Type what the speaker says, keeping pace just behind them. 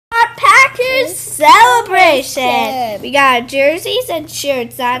celebration. We got jerseys and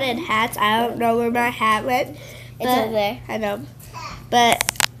shirts on and hats. I don't know where my hat went. It's over there. I know. But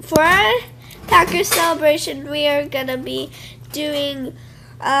for our Packers celebration, we are going to be doing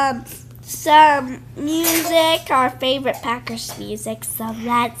some music, our favorite Packers music. So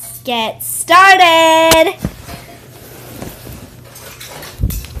let's get started.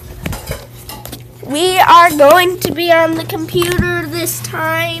 We are going to be on the computer this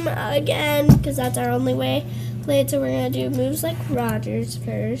time again because that's our only way to play it. So we're going to do Moves Like Rodgers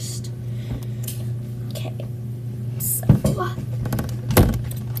first. Okay. So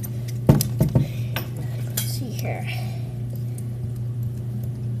let's see here.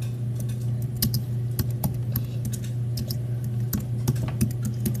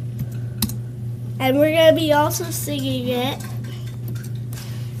 And we're going to be also singing it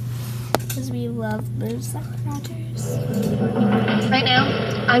because we love Moves Like Rodgers. Right now,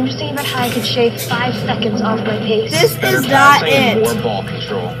 I'm just thinking about how I could shave 5 seconds off my pace. This is not it. More ball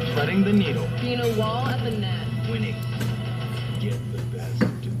control. Threading the needle. Being a wall at the net. Winning. Get the best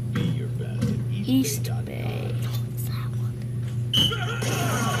to be your best at East Bay.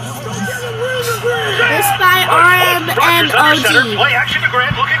 This by RMNOG. Play action to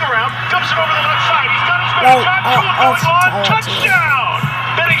Grant, looking around, dumps it over the left side. He's done his Well, best shot. Touchdown!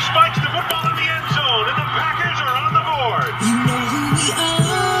 Then he spikes the football in the end zone, and the Packers are on the board. You know who we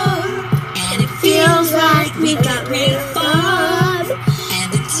are, and it feels like we got real fun.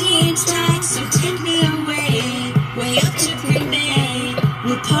 And the team's tight, so take me away, way up to Green Bay.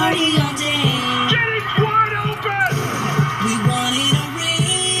 We'll party all day. Getting wide open! We wanted a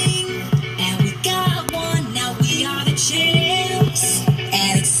ring, and we got one. Now we are the champs,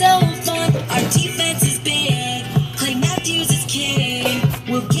 and it's so fun. Our defense is big. Clay Matthews is king.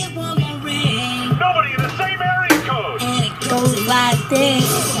 We'll get one more ring. Nobody in the same area code. And it goes like this.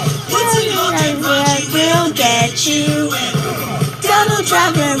 We'll get you. Double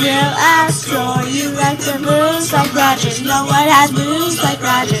driving real Astro. You like the moves like Rodgers. No one has moves like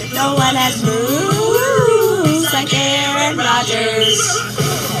Rodgers. No one has moves like Aaron Rodgers.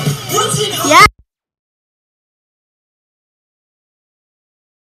 Yeah.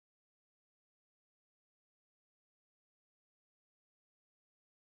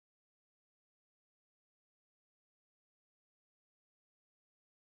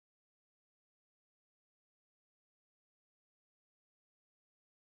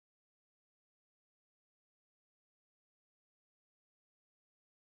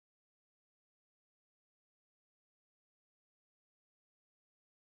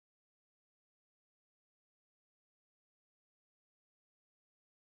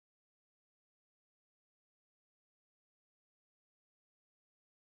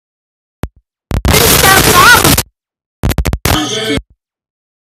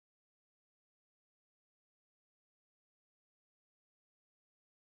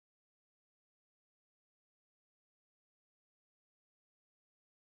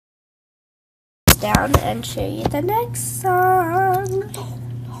 Down and show you the next song.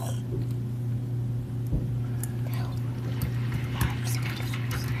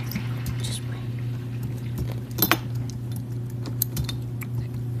 Just wait.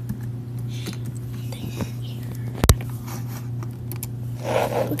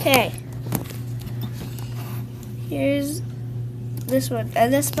 Okay. Here's this one,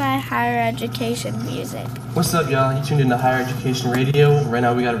 and this by Higher Education Music. What's up, y'all? You tuned into Higher Education Radio. Right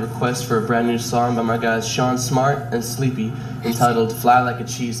now we got a request for a brand new song by my guys Sean Smart and Sleepy entitled Fly Like a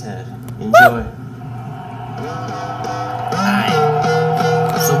Cheesehead. Enjoy. Alright,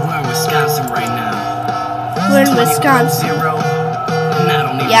 so we're in Wisconsin right now. We're in Wisconsin. Zero.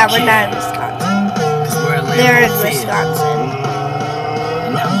 Yeah, we're not in Wisconsin. They're in Wisconsin.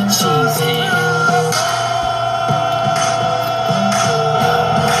 And I'm a cheesehead.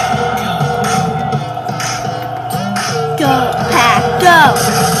 Go, Pack, go!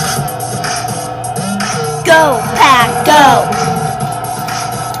 Go, Pack, go!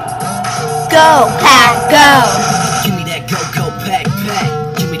 Go, Pack, go! Give me that go, pack, pack.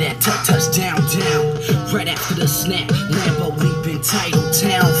 Give me that touchdown, down. Right after the snap, Lambo leaping title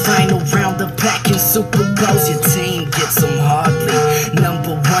town. Final round, the pack in Super Bowls. Your team gets them hardly.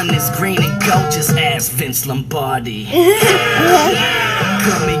 Number 1 is green and gold, just ask Vince Lombardi.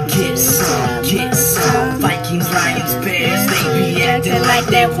 Come and get some, get some. Vikings, Lions, Bears, they be acting like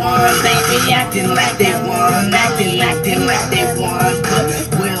they won. They be acting like they won, acting like they won. But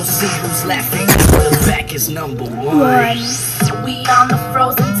we'll see who's laughing. The back is number 1. We on the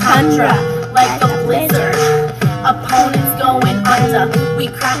frozen tundra, like a blizzard. Opponents going under. We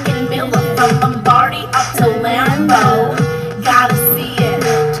cracking Miller from Lombardi up to Lambo. Gotta see it,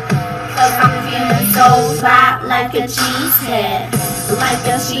 'cause I'm so fly like a cheesehead. Like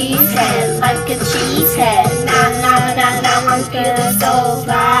a cheesehead, like a cheesehead. Now I'm feeling so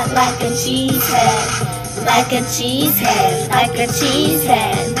fly like a cheesehead. Like a cheesehead, like a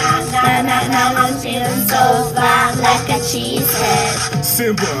cheesehead. Now I'm feeling so fly like a cheesehead.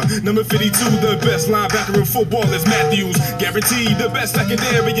 Simba, number 52, the best linebacker in football is Matthews. Guaranteed the best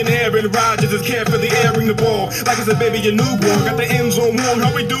secondary in Aaron Rodgers is carefully airing the ball like it's a baby, a newborn. Got the end zone warm,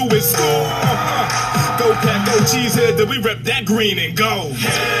 all we do is score. Go Pack, go Cheesehead, then we rep that green and gold.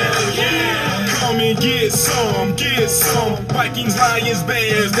 Hell yeah! Come and get some, get some. Vikings, Lions,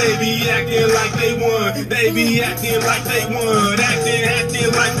 Bears, they be acting like they won. They be acting like they won. Acting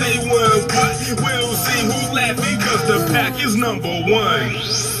like they won. But we'll see who's laughing, cause the Pack is number one.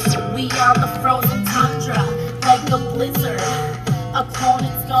 We on the frozen tundra, like a blizzard.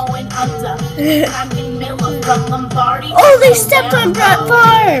 Opponents going under. Cracking Miller from Lombardi. Oh, they stepped on Brett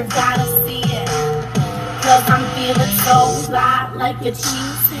Favre. Gotta see it, cause I'm feeling so fly like a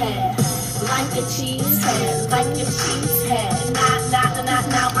cheesehead. Like a cheesehead, like a cheesehead.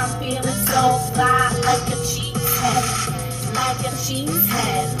 Now I'm feeling so fly like a cheesehead. Like a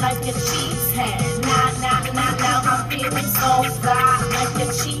cheesehead, like a cheesehead. Now I'm feeling so fly like a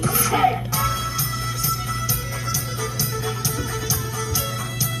cheesehead.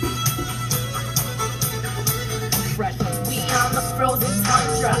 We on the frozen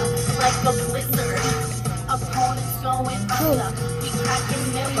tundra, like a blizzard. Opponents going under. We cracking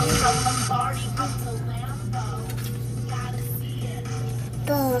Miller from Lombardi up to Lambeau. Gotta see it,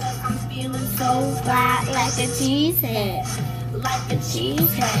 cause I'm feeling so fly like a cheesehead. Like a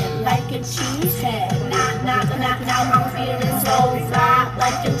cheesehead, like a cheesehead. Now I'm feeling so fly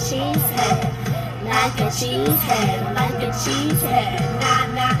like a cheesehead. Like a cheesehead, like a cheesehead.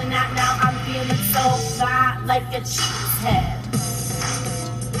 Now I'm feeling so fly like a cheesehead.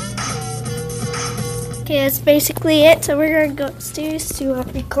 Okay, that's basically it. So we're gonna go upstairs to a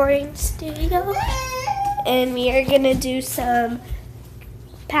recording studio, and we are gonna do some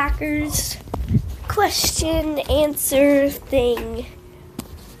Packers question answer thing.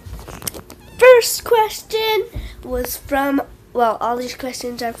 First question was from, well, all these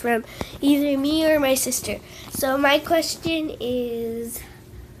questions are from either me or my sister. So my question is,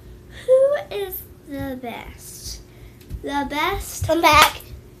 who is the best? The best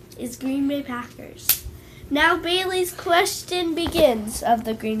is Green Bay Packers. Now Bailey's question begins of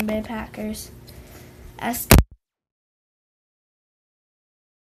the Green Bay Packers. Ask.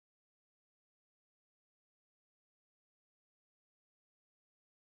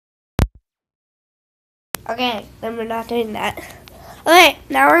 Okay, then we're not doing that. Okay,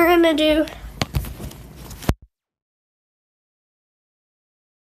 now we're gonna do.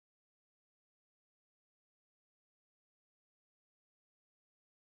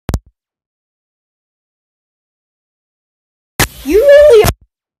 You really are a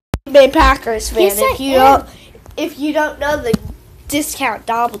Green Bay Packers fan. Yes, If you don't know the discount,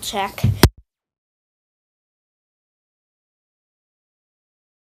 double check.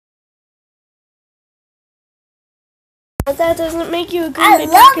 But that doesn't make you a Green Bay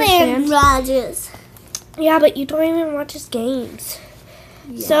Packers fan. Aaron Rodgers. Yeah, but you don't even watch his games.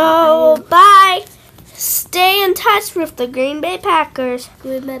 So, bye. Stay in touch with the Green Bay Packers.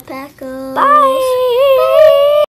 Green Bay Packers. Bye.